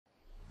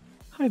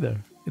Hi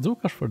there, it's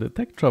Lukasz for the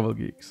Tech Travel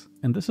Geeks,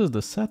 and this is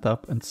the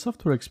setup and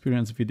software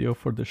experience video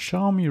for the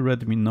Xiaomi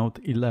Redmi Note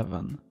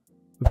 11.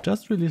 We've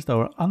just released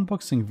our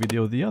unboxing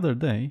video the other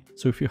day,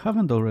 so if you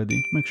haven't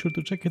already, make sure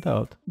to check it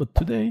out, but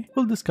today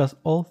we'll discuss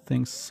all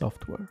things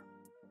software.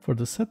 For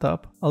the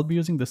setup, I'll be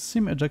using the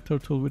SIM ejector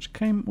tool which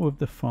came with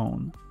the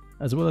phone,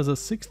 as well as a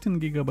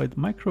 16GB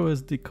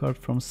microSD card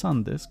from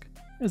SanDisk,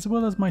 as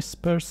well as my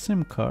spare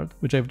SIM card,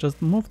 which I've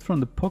just moved from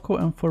the Poco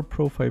M4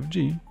 Pro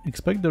 5G.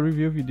 Expect the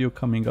review video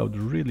coming out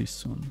really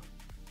soon.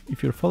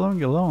 If you're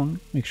following along,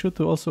 make sure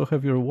to also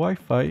have your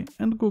Wi-Fi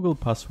and Google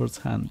passwords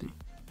handy.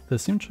 The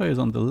SIM tray is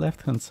on the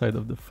left hand side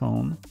of the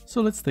phone,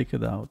 so let's take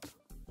it out.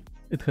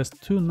 It has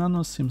two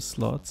nano SIM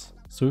slots,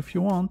 so if you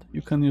want,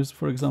 you can use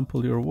for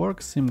example your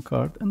work SIM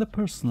card and a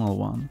personal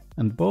one,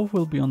 and both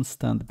will be on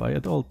standby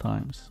at all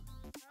times.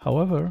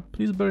 However,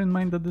 please bear in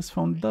mind that this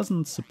phone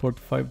doesn't support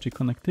 5G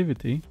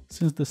connectivity,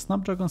 since the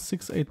Snapdragon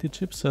 680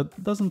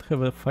 chipset doesn't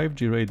have a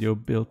 5G radio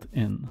built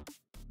in.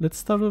 Let's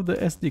start with the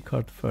SD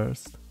card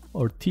first,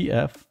 or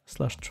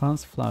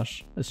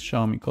TF/transflash as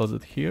Xiaomi calls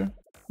it here,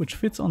 which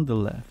fits on the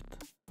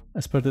left.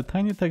 As per the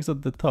tiny text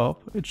at the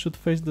top, it should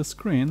face the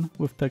screen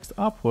with text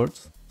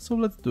upwards, so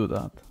let's do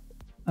that.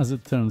 As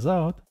it turns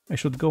out, I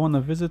should go on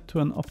a visit to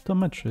an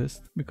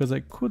optometrist because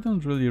I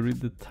couldn't really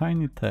read the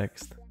tiny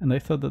text and I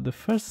thought that the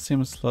first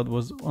SIM slot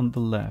was on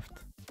the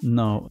left.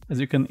 No, as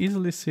you can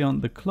easily see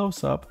on the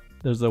close-up,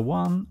 there's a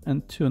 1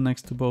 and 2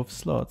 next to both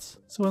slots,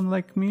 so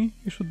unlike me,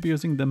 you should be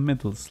using the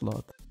middle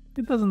slot.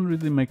 It doesn't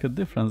really make a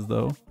difference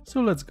though, so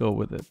let's go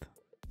with it.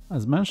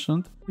 As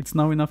mentioned, it's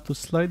now enough to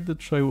slide the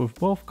tray with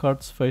both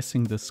cards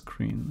facing the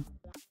screen.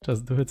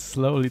 Just do it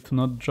slowly to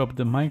not drop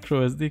the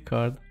microSD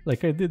card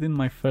like I did in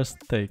my first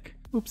take.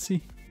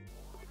 Oopsie.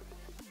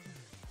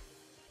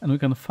 And we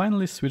can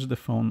finally switch the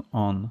phone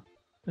on.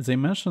 As I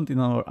mentioned in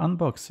our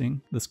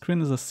unboxing, the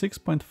screen is a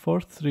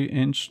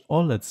 6.43-inch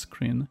OLED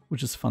screen,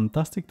 which is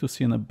fantastic to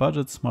see in a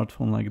budget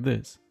smartphone like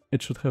this.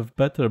 It should have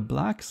better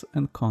blacks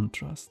and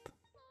contrast.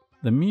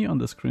 The Mi on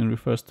the screen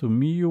refers to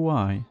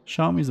MIUI,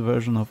 Xiaomi's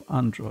version of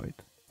Android.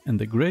 And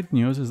the great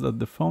news is that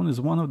the phone is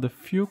one of the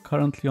few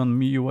currently on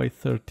MIUI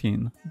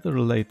 13, their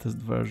latest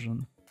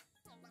version.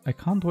 I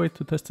can't wait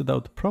to test it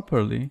out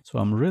properly, so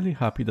I'm really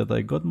happy that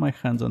I got my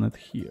hands on it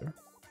here.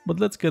 But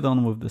let's get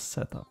on with the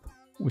setup.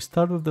 We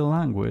start with the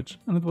language,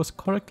 and it was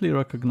correctly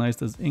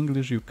recognized as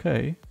English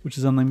UK, which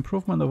is an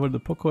improvement over the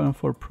Poco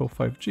M4 Pro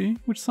 5G,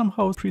 which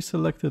somehow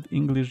pre-selected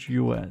English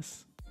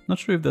US. Not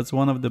sure if that's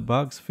one of the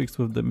bugs fixed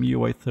with the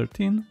MIUI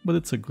 13, but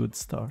it's a good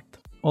start.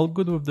 All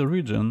good with the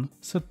region,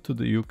 set to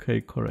the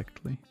UK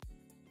correctly.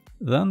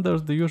 Then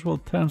there's the usual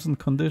terms and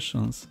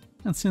conditions,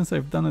 and since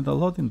I've done it a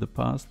lot in the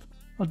past,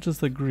 I'll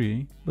just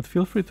agree, but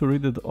feel free to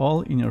read it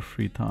all in your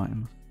free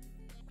time.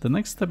 The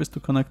next step is to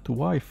connect to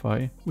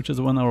Wi-Fi, which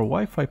is when our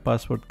Wi-Fi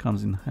password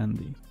comes in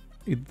handy.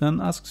 It then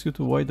asks you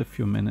to wait a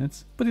few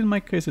minutes, but in my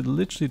case it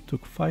literally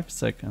took 5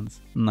 seconds,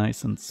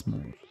 nice and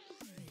smooth.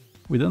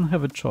 We then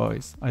have a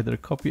choice, either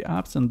copy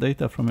apps and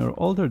data from your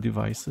older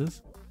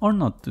devices, or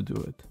not to do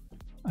it.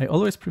 I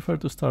always prefer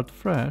to start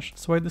fresh,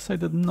 so I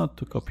decided not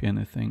to copy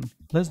anything.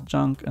 Less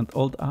junk and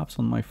old apps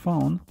on my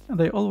phone,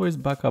 and I always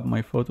back up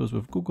my photos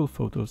with Google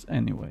Photos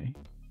anyway.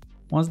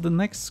 Once the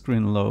next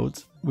screen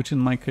loads, which in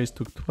my case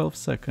took 12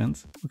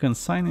 seconds, we can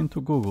sign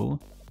into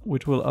Google,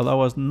 which will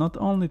allow us not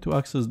only to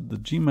access the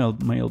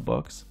Gmail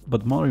mailbox,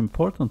 but more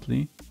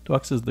importantly, to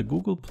access the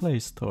Google Play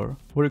Store,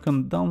 where you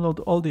can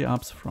download all the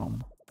apps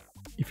from.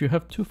 If you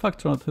have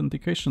two-factor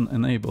authentication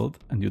enabled,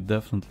 and you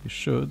definitely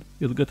should,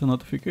 you'll get a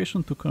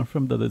notification to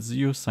confirm that it's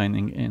you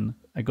signing in.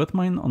 I got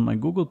mine on my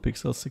Google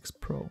Pixel 6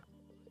 Pro.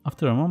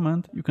 After a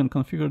moment, you can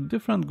configure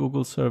different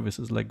Google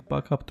services like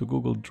backup to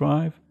Google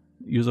Drive,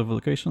 use of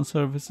location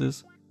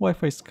services,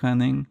 Wi-Fi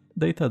scanning,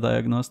 data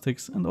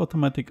diagnostics, and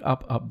automatic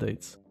app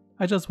updates.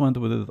 I just went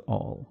with it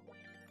all.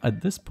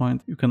 At this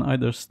point, you can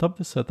either stop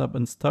the setup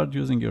and start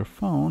using your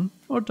phone,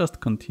 or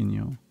just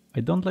continue. I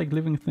don't like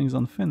leaving things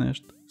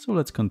unfinished, so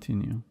let's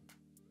continue.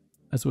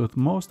 As with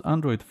most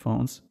Android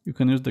phones, you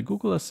can use the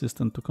Google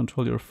Assistant to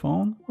control your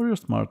phone or your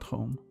smart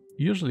home.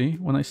 Usually,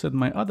 when I set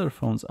my other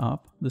phones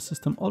up, the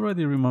system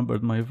already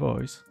remembered my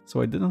voice,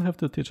 so I didn't have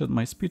to teach it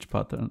my speech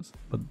patterns,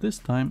 but this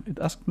time it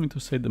asked me to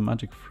say the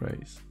magic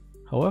phrase.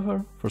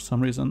 However, for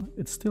some reason,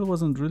 it still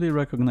wasn't really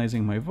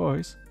recognizing my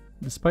voice,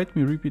 despite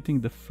me repeating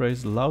the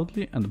phrase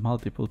loudly and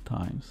multiple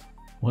times.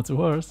 What's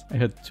worse, I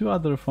had two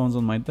other phones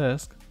on my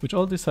desk, which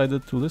all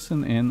decided to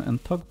listen in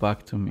and talk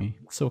back to me,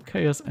 so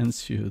chaos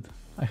ensued.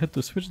 I had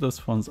to switch those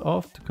phones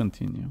off to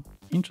continue.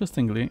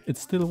 Interestingly, it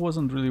still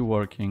wasn't really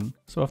working,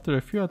 so after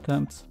a few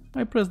attempts,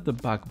 I pressed the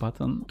back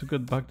button to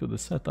get back to the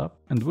setup,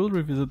 and we'll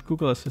revisit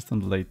Google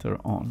Assistant later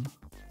on.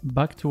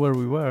 Back to where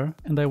we were,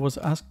 and I was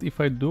asked if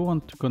I do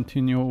want to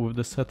continue with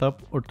the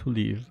setup or to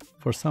leave.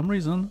 For some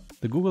reason,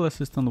 the Google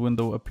Assistant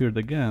window appeared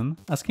again,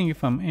 asking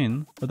if I'm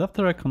in, but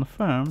after I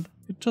confirmed,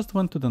 it just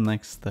went to the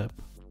next step.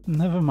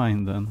 Never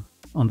mind then.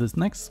 On this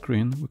next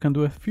screen, we can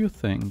do a few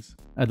things.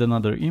 Add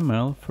another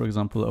email, for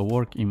example a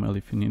work email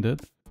if you need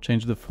it,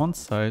 change the font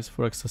size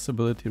for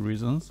accessibility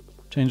reasons,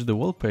 change the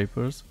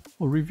wallpapers,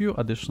 or review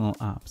additional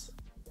apps.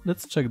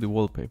 Let's check the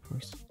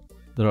wallpapers.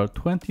 There are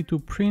 22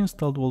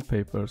 pre-installed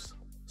wallpapers,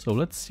 so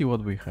let's see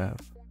what we have.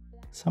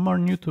 Some are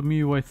new to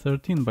MIUI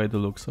 13 by the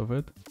looks of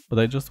it, but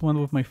I just went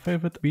with my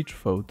favorite beach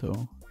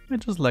photo. I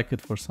just like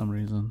it for some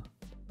reason.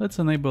 Let's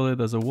enable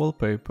it as a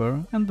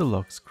wallpaper and the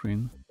lock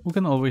screen. We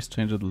can always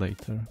change it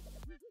later.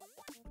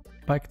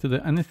 Back to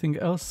the anything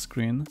else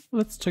screen,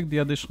 let's check the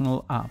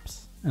additional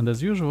apps. And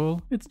as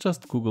usual, it's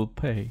just Google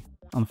Pay.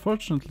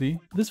 Unfortunately,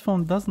 this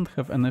phone doesn't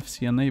have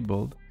NFC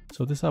enabled,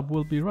 so this app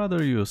will be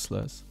rather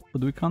useless.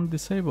 But we can't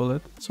disable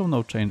it, so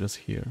no changes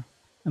here.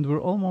 And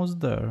we're almost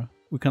there.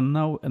 We can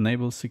now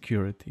enable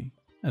security.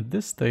 At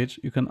this stage,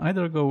 you can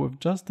either go with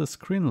just the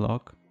screen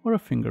lock or a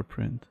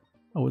fingerprint.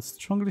 I would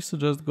strongly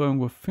suggest going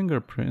with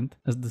fingerprint,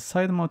 as the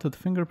side-mounted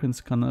fingerprint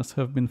scanners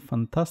have been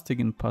fantastic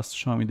in past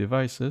Xiaomi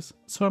devices,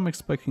 so I'm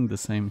expecting the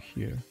same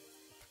here.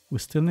 We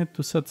still need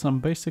to set some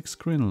basic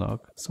screen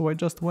lock, so I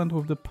just went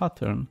with the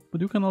pattern,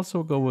 but you can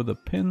also go with a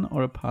PIN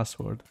or a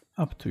password,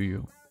 up to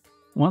you.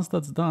 Once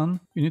that's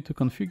done, you need to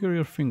configure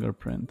your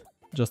fingerprint.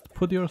 Just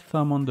put your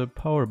thumb on the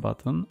power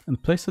button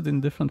and place it in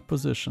different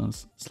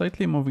positions,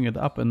 slightly moving it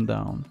up and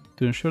down,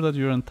 to ensure that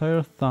your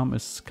entire thumb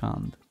is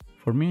scanned.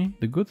 For me,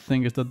 the good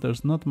thing is that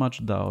there's not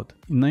much doubt.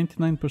 In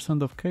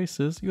 99% of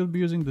cases, you'll be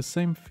using the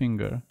same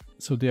finger,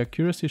 so the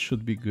accuracy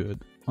should be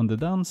good. On the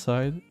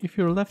downside, if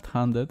you're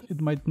left-handed,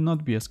 it might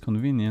not be as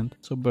convenient,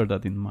 so bear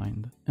that in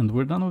mind. And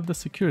we're done with the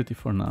security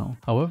for now.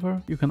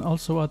 However, you can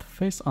also add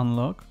face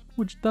unlock,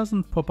 which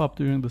doesn't pop up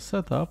during the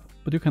setup,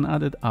 but you can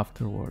add it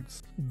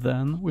afterwards.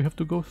 Then we have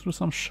to go through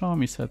some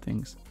Xiaomi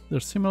settings.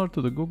 They're similar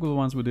to the Google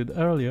ones we did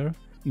earlier,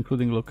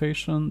 including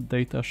location,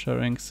 data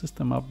sharing,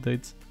 system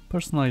updates,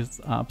 personalized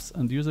apps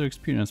and user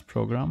experience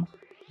program,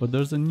 but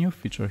there's a new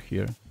feature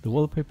here, the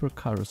wallpaper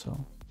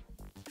carousel.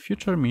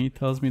 Future Me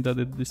tells me that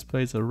it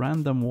displays a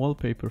random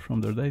wallpaper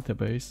from their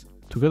database,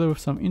 together with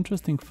some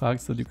interesting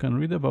facts that you can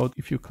read about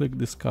if you click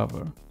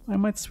Discover. I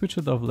might switch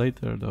it off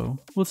later though,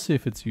 we'll see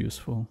if it's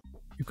useful.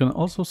 You can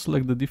also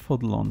select the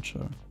default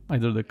launcher,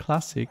 either the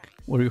classic,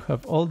 where you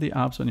have all the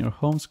apps on your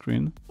home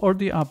screen, or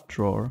the app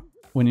drawer,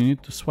 when you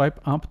need to swipe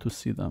up to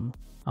see them.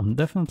 I'm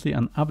definitely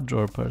an app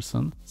drawer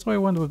person, so I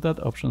went with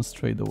that option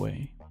straight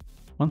away.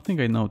 One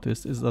thing I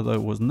noticed is that I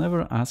was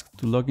never asked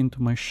to log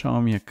into my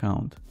Xiaomi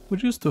account,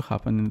 which used to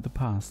happen in the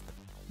past.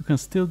 You can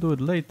still do it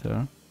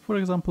later, for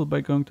example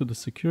by going to the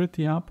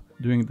security app,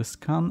 doing the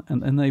scan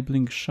and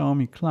enabling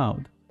Xiaomi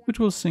Cloud, which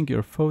will sync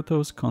your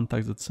photos,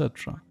 contacts,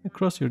 etc.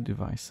 across your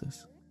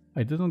devices.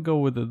 I didn't go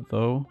with it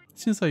though,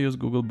 since I use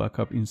Google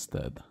Backup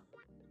instead.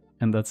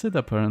 And that's it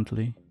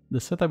apparently. The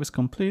setup is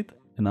complete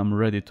and I'm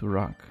ready to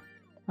rock.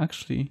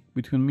 Actually,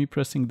 between me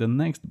pressing the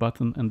next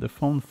button and the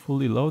phone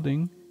fully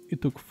loading,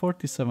 it took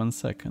 47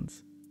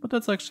 seconds. But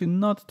that's actually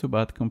not too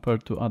bad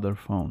compared to other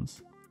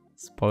phones.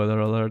 Spoiler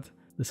alert,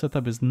 the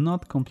setup is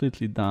not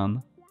completely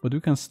done, but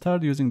we can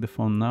start using the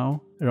phone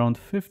now, around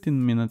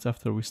 15 minutes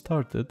after we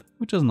started,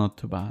 which is not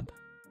too bad.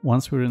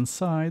 Once we're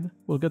inside,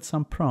 we'll get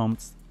some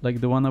prompts,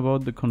 like the one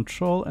about the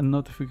control and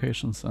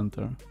notification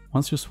center.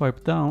 Once you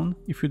swipe down,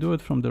 if you do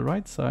it from the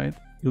right side,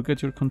 you'll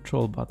get your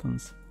control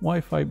buttons,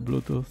 Wi-Fi,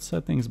 Bluetooth,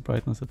 settings,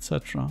 brightness,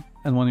 etc.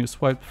 And when you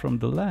swipe from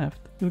the left,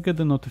 you'll get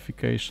the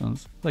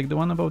notifications, like the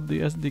one about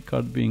the SD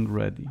card being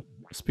ready.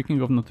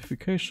 Speaking of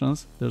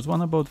notifications, there's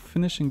one about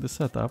finishing the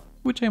setup,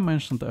 which I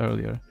mentioned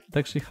earlier. It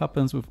actually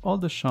happens with all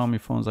the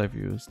Xiaomi phones I've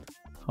used.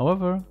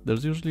 However,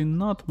 there's usually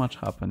not much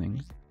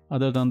happening,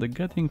 other than the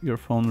getting your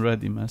phone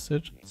ready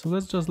message, so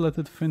let's just let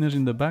it finish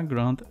in the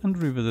background and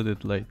revisit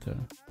it later.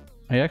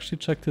 I actually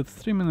checked it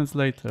 3 minutes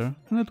later,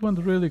 and it went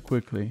really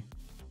quickly.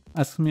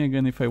 Asked me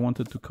again if I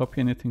wanted to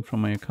copy anything from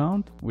my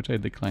account, which I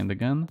declined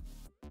again.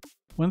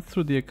 Went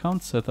through the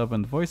account setup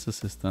and voice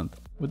assistant,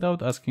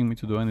 without asking me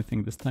to do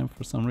anything this time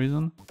for some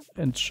reason,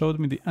 and showed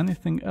me the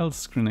anything else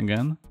screen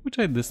again, which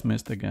I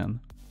dismissed again.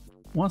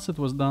 Once it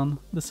was done,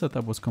 the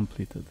setup was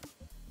completed.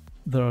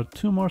 There are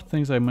two more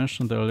things I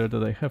mentioned earlier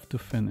that I have to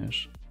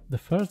finish. The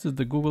first is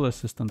the Google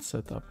Assistant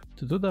setup.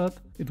 To do that,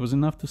 it was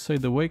enough to say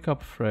the wake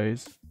up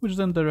phrase, which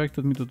then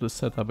directed me to the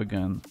setup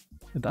again.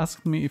 It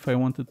asked me if I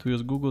wanted to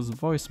use Google's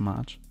voice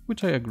match,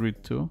 which I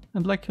agreed to,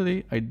 and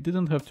luckily I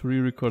didn't have to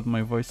re-record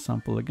my voice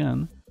sample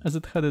again, as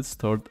it had it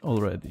stored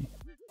already.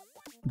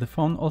 The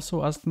phone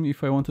also asked me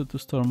if I wanted to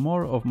store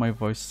more of my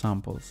voice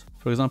samples,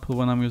 for example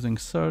when I'm using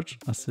Search,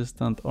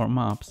 Assistant or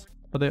Maps,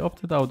 but I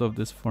opted out of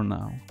this for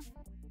now.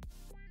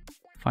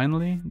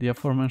 Finally, the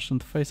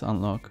aforementioned face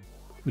unlock,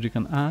 which you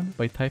can add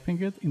by typing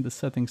it in the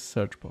settings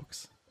search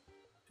box.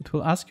 It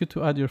will ask you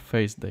to add your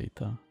face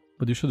data,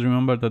 but you should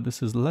remember that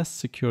this is less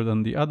secure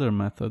than the other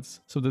methods,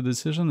 so the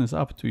decision is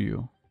up to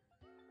you.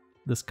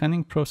 The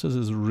scanning process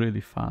is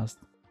really fast.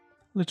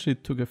 Literally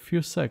it took a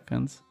few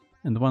seconds,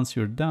 and once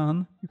you're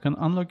done, you can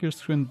unlock your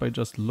screen by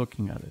just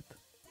looking at it.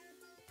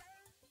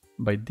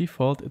 By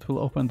default, it will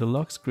open the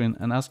lock screen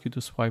and ask you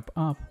to swipe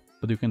up,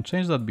 but you can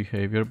change that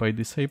behavior by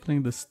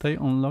disabling the Stay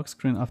on Lock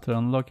Screen after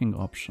unlocking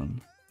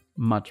option.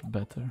 Much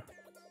better.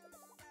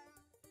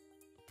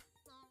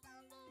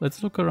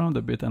 Let's look around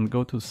a bit and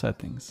go to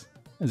settings.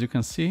 As you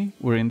can see,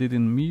 we're indeed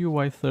in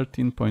MIUI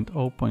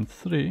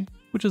 13.0.3,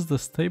 which is the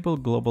stable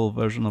global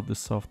version of the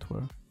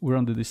software. We're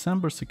on the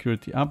December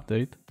security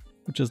update,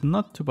 which is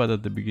not too bad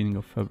at the beginning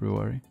of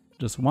February,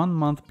 just 1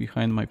 month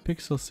behind my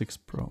Pixel 6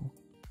 Pro.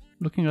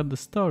 Looking at the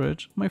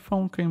storage, my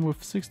phone came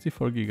with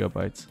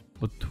 64GB,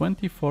 but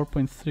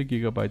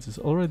 24.3GB is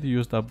already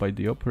used up by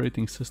the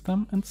operating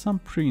system and some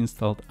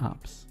pre-installed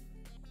apps.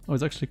 I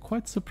was actually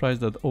quite surprised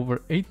that over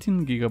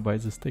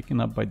 18GB is taken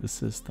up by the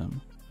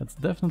system. That's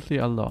definitely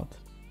a lot.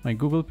 My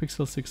Google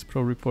Pixel 6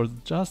 Pro reports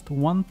just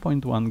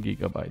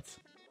 1.1GB.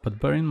 But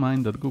bear in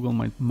mind that Google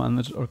might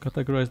manage or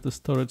categorize the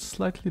storage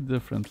slightly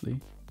differently,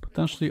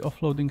 potentially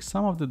offloading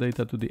some of the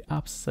data to the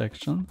apps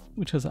section,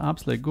 which has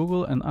apps like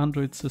Google and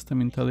Android System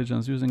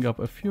Intelligence using up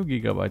a few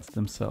gigabytes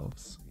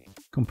themselves.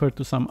 Compared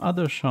to some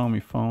other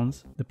Xiaomi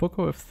phones, the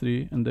Poco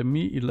F3 and the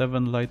Mi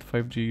 11 Lite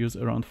 5G use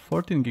around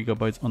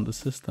 14GB on the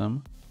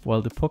system,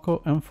 while the Poco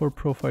M4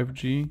 Pro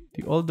 5G,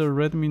 the older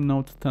Redmi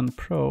Note 10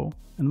 Pro,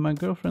 and my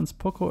girlfriend's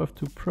Poco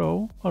F2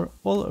 Pro are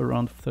all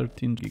around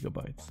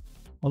 13GB.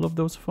 All of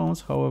those phones,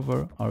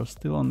 however, are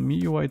still on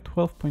MIUI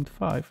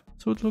 12.5,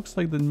 so it looks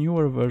like the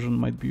newer version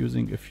might be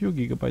using a few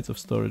gigabytes of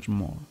storage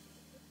more.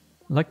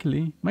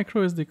 Luckily,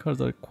 microSD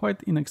cards are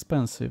quite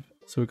inexpensive,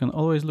 so you can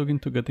always look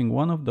into getting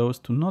one of those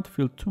to not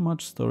feel too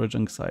much storage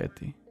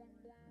anxiety.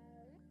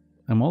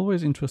 I'm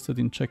always interested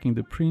in checking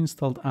the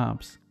pre-installed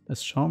apps,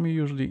 as Xiaomi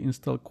usually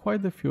install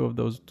quite a few of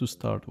those to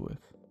start with.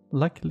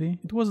 Luckily,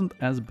 it wasn't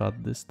as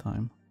bad this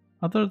time.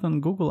 Other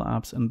than Google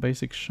Apps and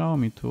basic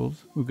Xiaomi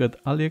tools, we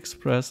get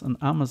AliExpress and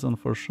Amazon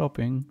for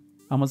shopping,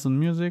 Amazon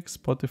Music,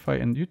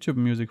 Spotify and YouTube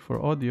Music for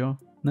audio,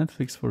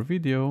 Netflix for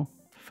video,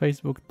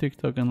 Facebook,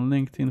 TikTok and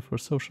LinkedIn for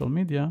social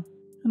media,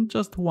 and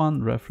just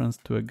one reference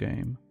to a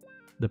game.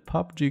 The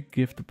PUBG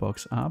Gift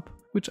Box app,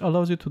 which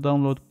allows you to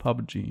download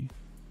PUBG.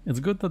 It's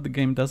good that the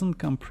game doesn't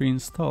come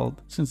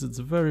pre-installed since it's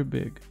very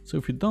big, so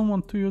if you don't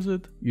want to use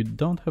it, you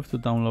don't have to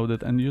download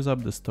it and use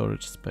up the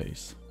storage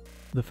space.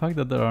 The fact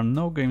that there are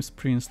no games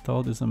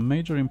pre-installed is a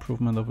major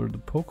improvement over the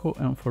Poco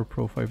M4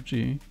 Pro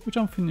 5G, which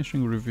I'm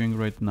finishing reviewing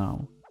right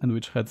now, and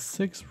which had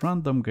 6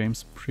 random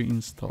games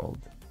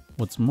pre-installed.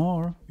 What's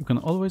more, you can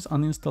always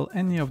uninstall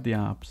any of the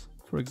apps.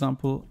 For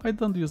example, I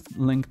don't use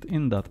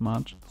LinkedIn that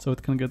much, so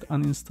it can get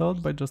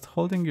uninstalled by just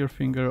holding your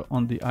finger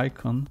on the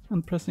icon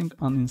and pressing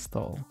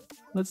uninstall.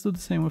 Let's do the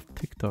same with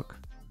TikTok.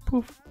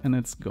 Poof, and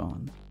it's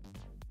gone.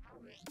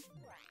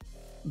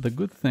 The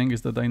good thing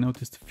is that I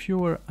noticed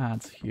fewer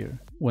ads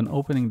here. When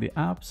opening the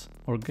apps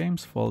or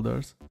games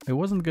folders, I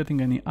wasn't getting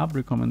any app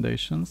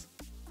recommendations,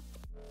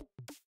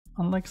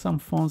 unlike some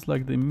phones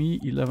like the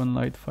Mi 11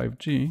 Lite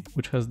 5G,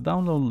 which has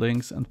download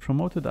links and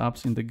promoted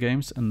apps in the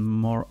games and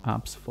more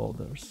apps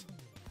folders.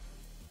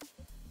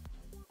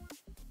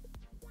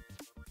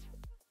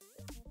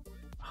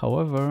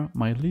 However,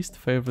 my least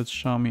favorite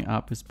Xiaomi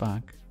app is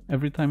back.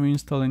 Every time you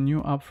install a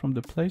new app from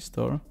the Play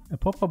Store, a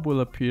pop-up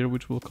will appear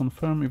which will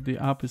confirm if the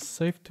app is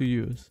safe to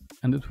use,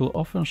 and it will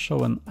often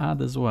show an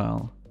ad as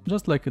well,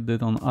 just like it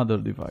did on other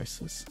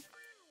devices.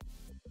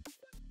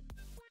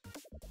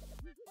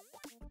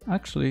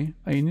 Actually,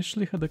 I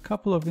initially had a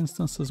couple of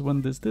instances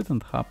when this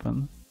didn't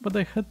happen, but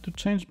I had to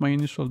change my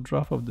initial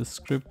draft of the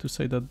script to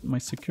say that my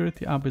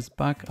security app is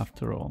back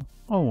after all.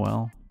 Oh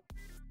well.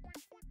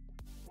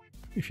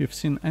 If you've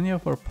seen any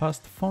of our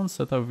past phone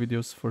setup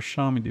videos for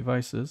Xiaomi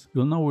devices,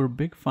 you'll know we're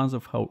big fans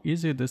of how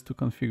easy it is to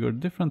configure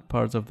different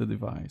parts of the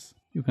device.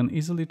 You can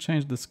easily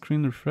change the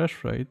screen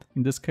refresh rate.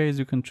 In this case,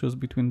 you can choose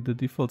between the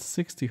default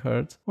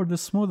 60Hz or the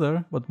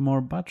smoother but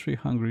more battery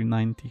hungry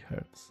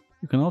 90Hz.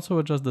 You can also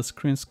adjust the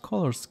screen's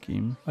color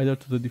scheme, either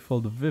to the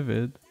default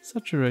vivid,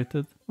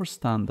 saturated or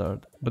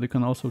standard, but you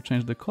can also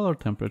change the color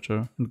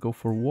temperature and go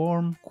for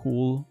warm,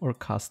 cool or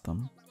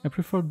custom. I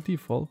prefer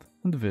default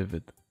and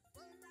vivid.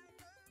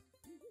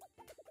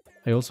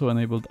 I also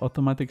enabled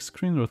automatic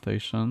screen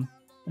rotation,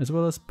 as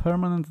well as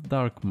permanent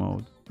dark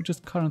mode, which is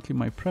currently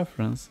my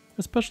preference,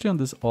 especially on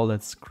this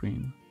OLED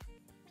screen.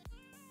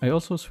 I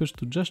also switched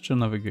to gesture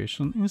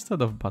navigation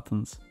instead of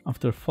buttons,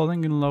 after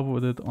falling in love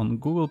with it on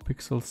Google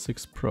Pixel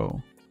 6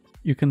 Pro.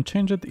 You can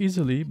change it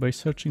easily by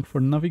searching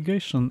for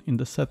navigation in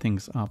the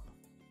Settings app.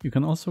 You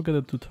can also get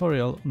a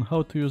tutorial on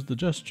how to use the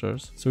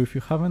gestures, so if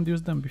you haven't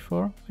used them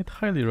before, I'd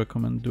highly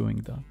recommend doing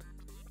that.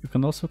 You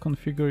can also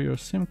configure your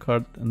SIM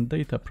card and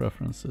data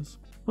preferences,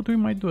 but we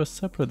might do a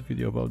separate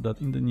video about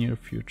that in the near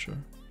future.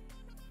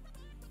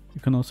 You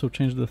can also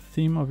change the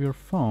theme of your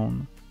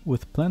phone,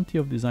 with plenty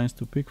of designs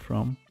to pick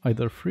from,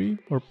 either free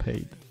or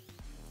paid.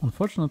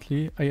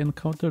 Unfortunately, I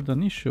encountered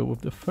an issue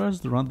with the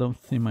first random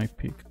theme I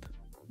picked.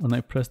 When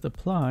I pressed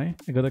apply,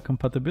 I got a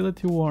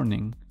compatibility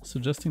warning,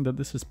 suggesting that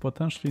this is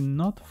potentially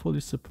not fully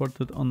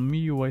supported on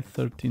MIUI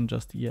 13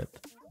 just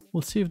yet.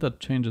 We'll see if that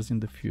changes in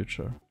the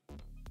future.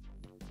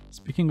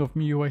 Speaking of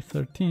MIUI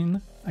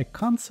 13, I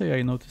can't say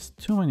I noticed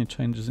too many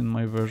changes in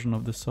my version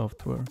of the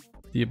software.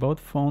 The About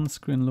Phone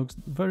screen looks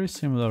very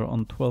similar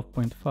on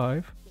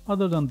 12.5,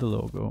 other than the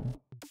logo.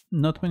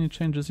 Not many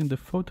changes in the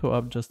Photo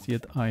app just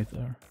yet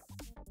either.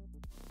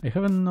 I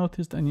haven't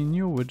noticed any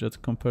new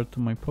widgets compared to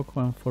my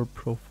Poco M4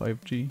 Pro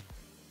 5G.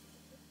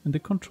 And the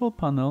control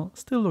panel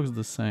still looks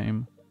the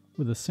same,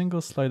 with a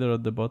single slider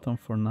at the bottom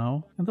for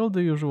now and all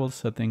the usual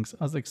settings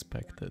as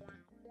expected.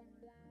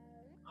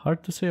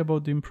 Hard to say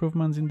about the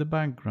improvements in the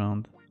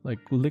background,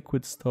 like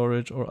liquid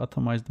storage or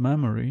atomized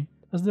memory,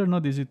 as they're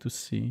not easy to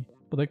see,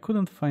 but I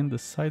couldn't find the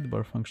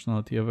sidebar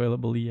functionality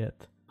available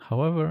yet.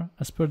 However,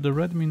 as per the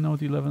Redmi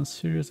Note 11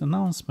 series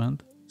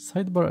announcement,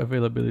 sidebar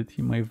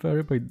availability may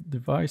vary by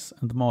device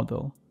and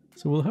model,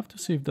 so we'll have to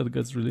see if that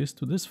gets released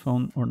to this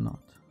phone or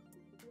not.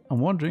 I'm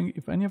wondering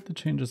if any of the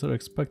changes are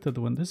expected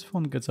when this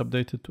phone gets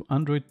updated to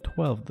Android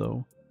 12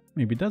 though.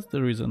 Maybe that's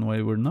the reason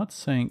why we're not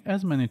seeing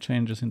as many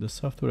changes in the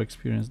software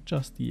experience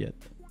just yet.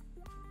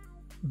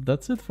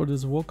 That's it for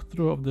this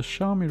walkthrough of the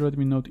Xiaomi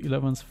Redmi Note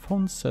 11's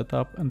phone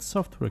setup and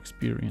software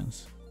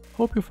experience.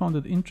 Hope you found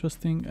it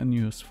interesting and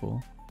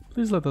useful.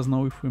 Please let us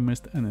know if we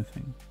missed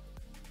anything.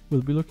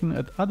 We'll be looking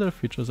at other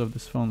features of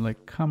this phone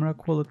like camera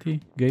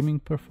quality, gaming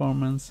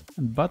performance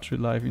and battery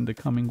life in the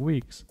coming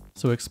weeks,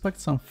 so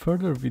expect some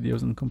further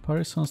videos and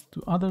comparisons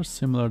to other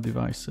similar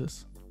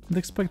devices, and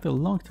expect a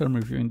long-term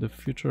review in the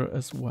future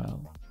as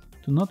well.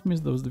 To not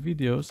miss those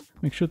videos,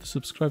 make sure to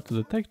subscribe to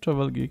the Tech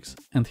Travel Geeks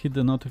and hit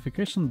the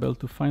notification bell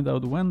to find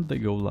out when they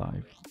go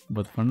live.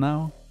 But for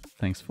now,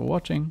 thanks for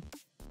watching!